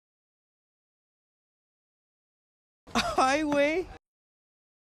my way.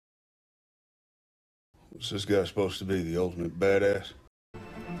 Was this guy supposed to be the ultimate badass?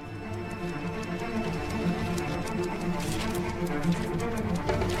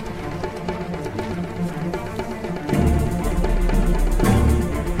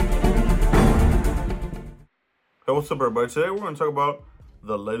 Hey, what's up, everybody? Today we're going to talk about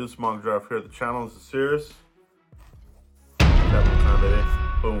the latest mock draft here at the channel. This is serious.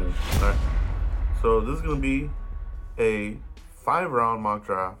 Boom. All right. So this is going to be a 5-round mock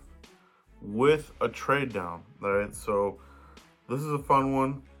draft with a trade down. All right. So this is a fun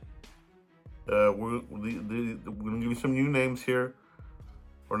one. We're going to give you some new names here.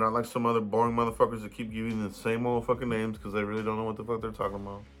 We're not like some other boring motherfuckers that keep giving the same old fucking names because they really don't know what the fuck they're talking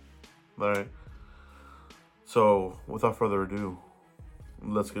about. All right. So, without further ado,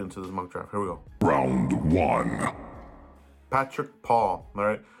 let's get into this mock draft. Here we go. Round 1. Patrick Paul, all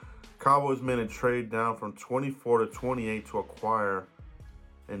right? Cowboys made a trade down from 24 to 28 to acquire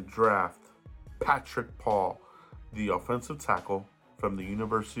and draft Patrick Paul, the offensive tackle from the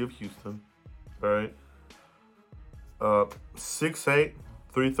University of Houston, all right? 6'8",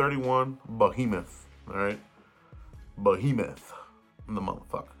 331, behemoth, all right? Behemoth, the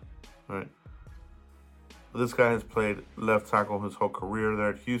motherfucker, all right? This guy has played left tackle his whole career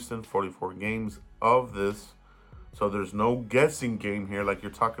there at Houston, 44 games of this. So there's no guessing game here like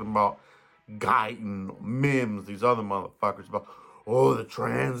you're talking about Guyton, Mims, these other motherfuckers. About, oh, the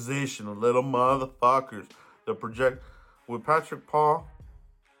transition, the little motherfuckers. The project. With Patrick Paul,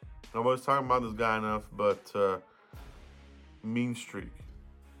 nobody's talking about this guy enough, but mean streak.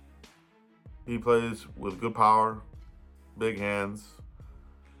 He plays with good power, big hands.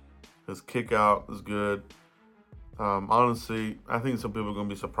 His kick out is good. Honestly, I think some people are going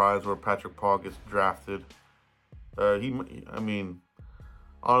to be surprised where Patrick Paul gets drafted.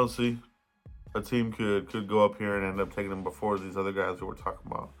 Honestly, a team could go up here and end up taking him before these other guys that we're talking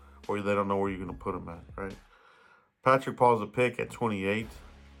about, or they don't know where you're going to put him at, right? Patrick Paul's a pick at 28.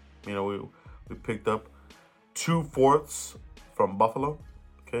 You know, we picked up 2/4 from Buffalo.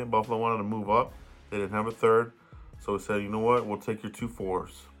 Okay, Buffalo wanted to move up. They didn't have a third, so we said, you know what? We'll take your 2/4.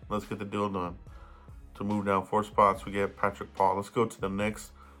 Let's get the deal done. To move down 4 spots, we get Patrick Paul. Let's go to the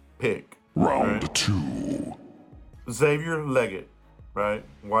next pick. Round 2. Xavier Leggett, right?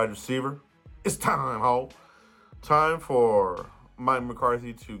 Wide receiver. It's time, ho. Time for Mike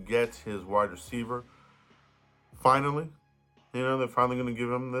McCarthy to get his wide receiver. Finally. You know, they're finally going to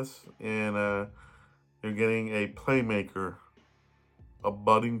give him this. And you're getting a playmaker. A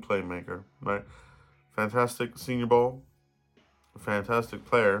budding playmaker, right? Fantastic Senior Bowl. Fantastic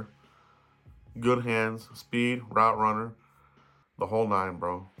player. Good hands, speed, route runner, the whole 9,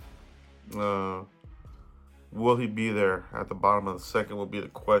 bro. Will he be there at the bottom of the second will be the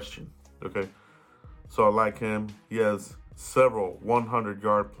question, okay? So I like him. He has several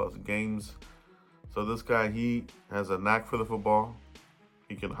 100-yard plus games. So this guy, he has a knack for the football.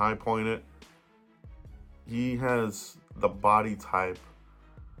 He can high point it. He has the body type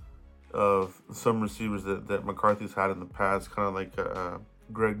of some receivers that McCarthy's had in the past, kind of like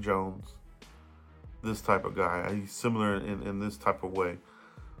Greg Jones. This type of guy. He's similar in this type of way.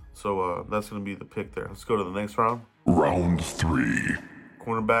 So that's going to be the pick there. Let's go to the next round. Round 3.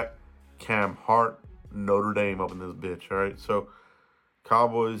 Cornerback, Cam Hart, Notre Dame up in this bitch, all right? So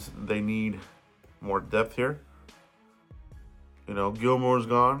Cowboys, they need more depth here. You know, Gilmore's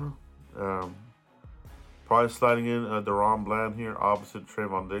gone. Probably sliding in Deron Bland here, opposite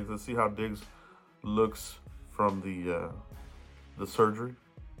Trayvon Diggs. Let's see how Diggs looks from the surgery.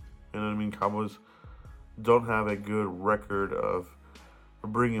 You know what I mean? Cowboys don't have a good record of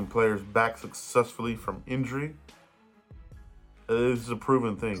bringing players back successfully from injury. This is a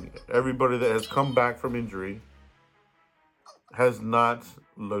proven thing. Everybody that has come back from injury has not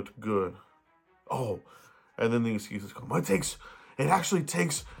looked good. Oh, and then the excuses come. It actually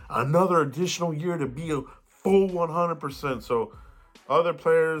takes another additional year to be a full 100%. So other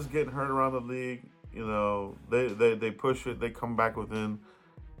players getting hurt around the league, you know, they push it. They come back within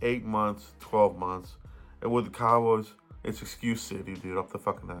 8 months, 12 months. And with the Cowboys, it's excuse city, dude, up the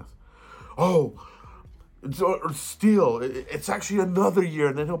fucking ass. Oh, it's actually another year,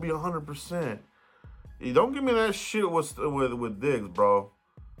 and then he'll be 100%. You don't give me that shit with Diggs, bro.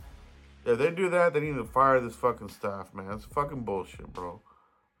 If they do that, they need to fire this fucking staff, man. It's fucking bullshit, bro.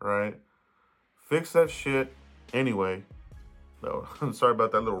 All right? Fix that shit anyway. No, I'm sorry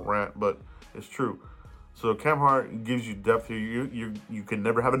about that little rant, but it's true. So Cam Hart gives you depth here. You can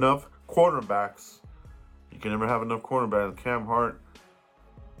never have enough cornerbacks. You can never have enough cornerbacks. Cam Hart,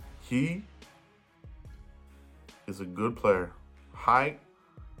 he is a good player. Height,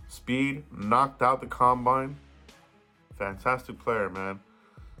 speed, knocked out the combine. Fantastic player, man.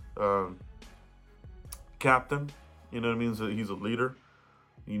 Captain, you know what I mean? So he's a leader.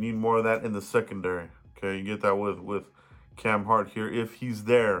 You need more of that in the secondary. Okay, you get that with Cam Hart here. If he's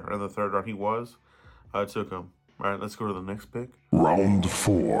there in the third round, he was. I took him. All right, let's go to the next pick. Round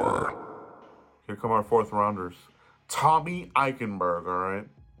 4. Here come our fourth rounders. Tommy Eichenberg, all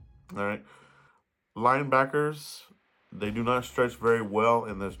right. Linebackers, they do not stretch very well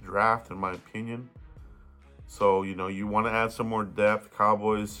in this draft, in my opinion. So, you want to add some more depth.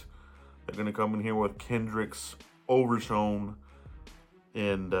 Cowboys, they're going to come in here with Kendricks, Overshone,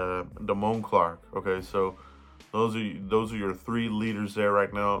 and Damone Clark. Okay, so those are your three leaders there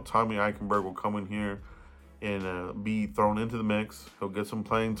right now. Tommy Eichenberg will come in here and be thrown into the mix. He'll get some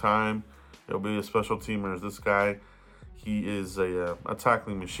playing time. He'll be a special teamer. This guy, he is a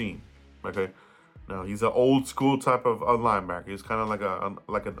tackling machine. Okay, now he's an old school type of linebacker. He's kind of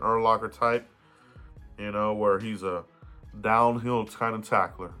like an Urlacher type, where he's a downhill kind of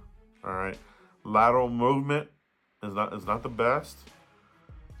tackler. All right, lateral movement is not the best,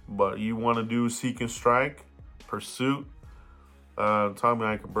 but you want to do seek and strike, pursuit. Tommy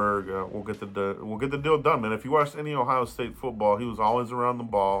Eichenberg will get the deal done, man. If you watched any Ohio State football, he was always around the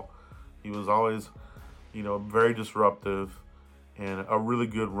ball. He was always, very disruptive and a really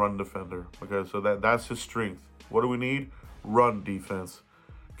good run defender. Okay, so that's his strength. What do we need? Run defense.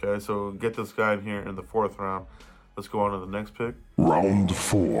 Okay, so get this guy in here in the fourth round. Let's go on to the next pick. Round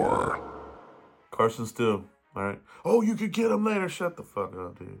 4. Carson Steele. All right. Oh, you could get him later. Shut the fuck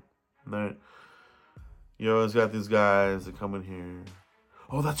up, dude. All right. You always got these guys that come in here.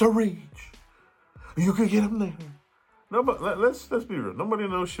 Oh, that's a reach. You could get him later. No, but let's be real. Nobody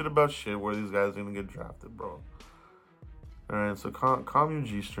knows shit about shit where these guys are gonna get drafted, bro. All right, so calm your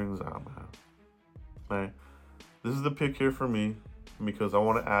G strings out, man. All right, this is the pick here for me because I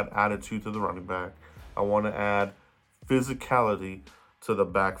want to add attitude to the running back. I want to add physicality to the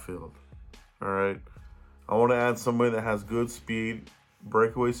backfield. All right, I want to add somebody that has good speed,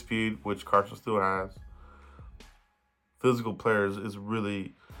 breakaway speed, which Carson still has. Physical players is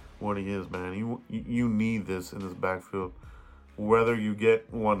really what he is, man. You need this in this backfield. Whether you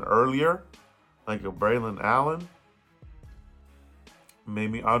get one earlier, like a Braylon Allen,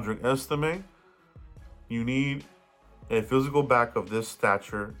 maybe Audric Estime, you need a physical back of this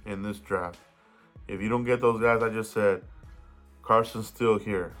stature in this draft. If you don't get those guys I just said, Carson's still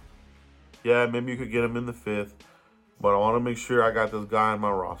here. Yeah, maybe you could get him in the 5th, but I want to make sure I got this guy on my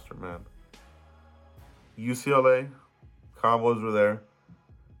roster, man. UCLA, Cowboys were there.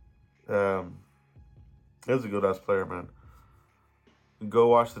 He's a good-ass player, man. Go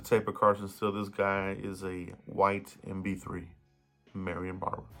watch the tape of Carson Steele. This guy is a white MB3. Marion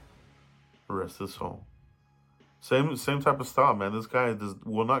Barber. The rest of his soul. Same type of style, man. This guy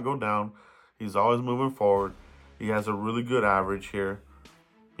will not go down. He's always moving forward. He has a really good average here.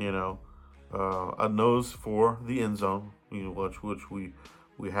 A nose for the end zone. Which we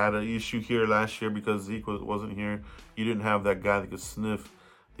had an issue here last year because Zeke wasn't here. You didn't have that guy that could sniff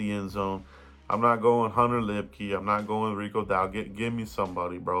the end zone. I'm not going Hunter Lipke. I'm not going Rico Dow. Give me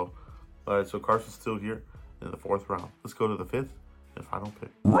somebody, bro. All right, so Carson's still here in the 4th round. Let's go to the 5th and final pick.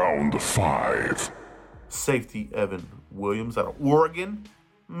 Round 5. Safety Evan Williams out of Oregon.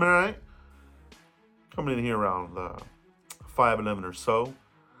 All right. Coming in here around 5'11" or so.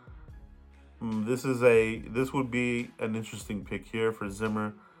 This would be an interesting pick here for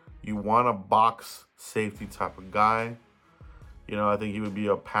Zimmer. You want a box safety type of guy. I think he would be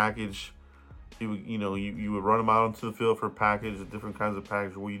a package. He would, you would run him out into the field for a package, different kinds of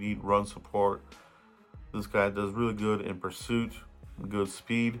package where you need run support. This guy does really good in pursuit, good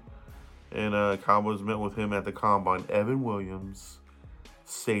speed, and Cowboys met with him at the combine. Evan Williams,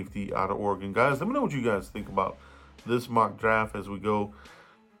 safety out of Oregon. Guys, let me know what you guys think about this mock draft as we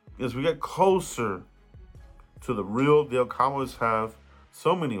get closer to the real deal. Cowboys have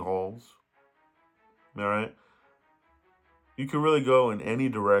so many holes. All right. You can really go in any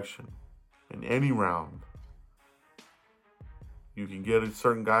direction, in any round. You can get a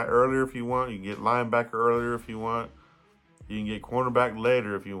certain guy earlier if you want. You can get linebacker earlier if you want. You can get cornerback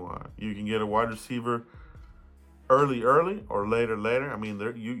later if you want. You can get a wide receiver early, or later. I mean,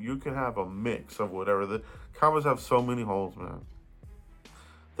 you can have a mix of whatever. The Cowboys have so many holes, man.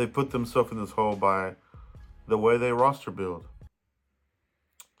 They put themselves in this hole by the way they roster build.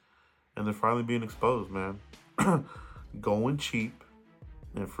 And they're finally being exposed, man. Going cheap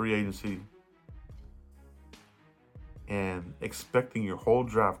in free agency and expecting your whole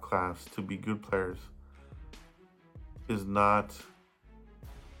draft class to be good players is not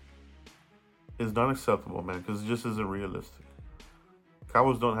acceptable, man, because it just isn't realistic.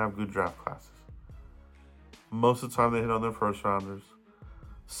 Cowboys don't have good draft classes. Most of the time, they hit on their first rounders.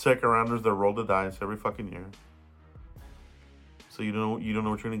 Second rounders, they roll the dice every fucking year. So you don't know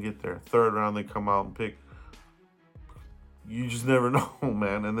what you're gonna get there. Third round, they come out and pick. You just never know,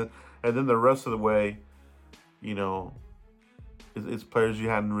 man. And then the rest of the way, you know, it's players you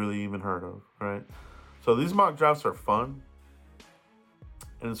hadn't really even heard of, right? So these mock drafts are fun,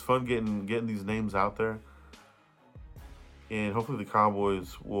 and it's fun getting these names out there. And hopefully the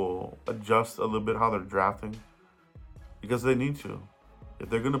Cowboys will adjust a little bit how they're drafting, because they need to. If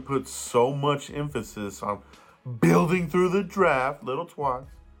they're gonna put so much emphasis on building through the draft, little twats,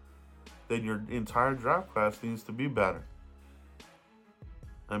 then your entire draft class needs to be better.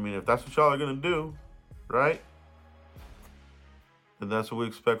 I mean, if that's what y'all are gonna do, right? Then that's what we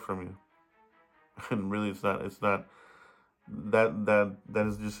expect from you. And really, it's not that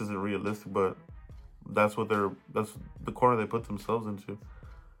is just isn't realistic. But that's the corner they put themselves into.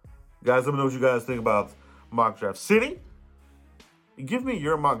 Guys, let me know what you guys think about mock draft city. Give me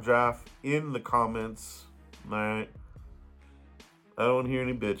your mock draft in the comments. All right. I don't hear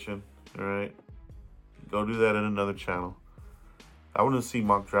any bitching. All right. Go do that in another channel. I want to see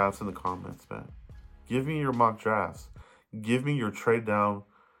mock drafts in the comments, man. Give me your mock drafts. Give me your trade down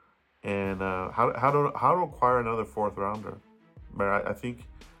and how to acquire another fourth rounder. But I think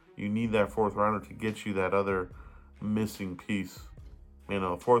you need that fourth rounder to get you that other missing piece. You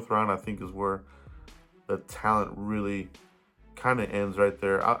know, fourth round I think is where the talent really kind of ends right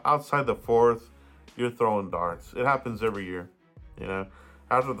there. Outside the fourth, you're throwing darts. It happens every year. You know,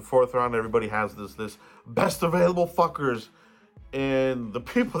 after the fourth round, everybody has this best available fuckers, and the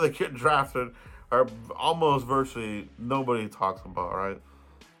people that get drafted are almost virtually nobody talks about, right?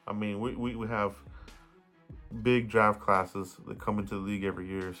 I mean, we have big draft classes that come into the league every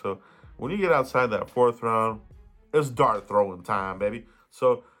year. So when you get outside that fourth round, it's dart throwing time, baby.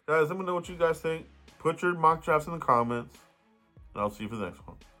 So guys, let me know what you guys think. Put your mock drafts in the comments, and I'll see you for the next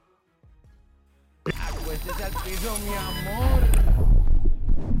one. Acuéstese al piso, mi amor.